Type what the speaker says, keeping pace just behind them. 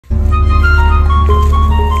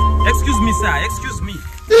me, sir. Excuse me.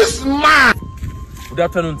 This man! Good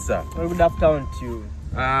afternoon, sir. Well, good afternoon to you.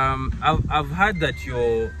 I've heard that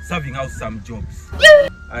you're serving out some jobs.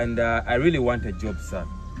 And I really want a job, sir.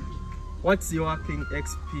 What's your working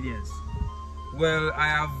experience? Well,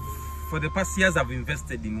 for the past years, I've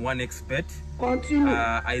invested in OneXpert. Continue.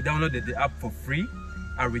 I downloaded the app for free.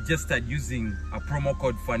 I registered using a promo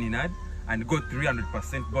code FUNNYNAD and got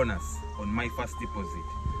 300% bonus on my first deposit.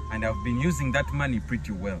 And I've been using that money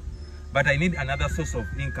pretty well. But I need another source of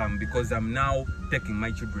income because I'm now taking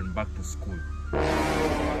my children back to school.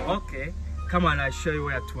 Okay, come on, I'll show you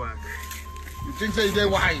where to work. You think so they're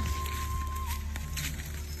wise?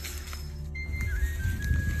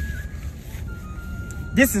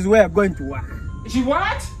 This is where I'm going to work. She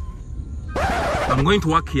what? I'm going to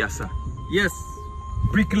work here, sir. Yes.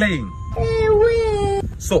 Bricklaying.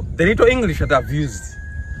 So, the little English that I've used,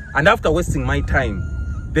 and after wasting my time,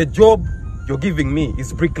 the job you're giving me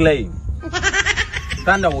is bricklaying.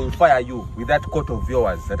 Thunder will fire you with that coat of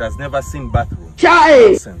yours that has never seen bathroom.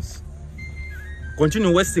 Nonsense.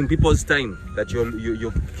 Continue wasting people's time that you're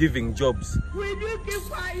giving jobs. Will you keep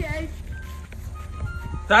quiet?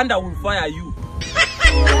 Thunder will fire you.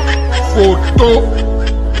 Photo.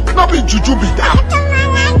 Not be juju be that.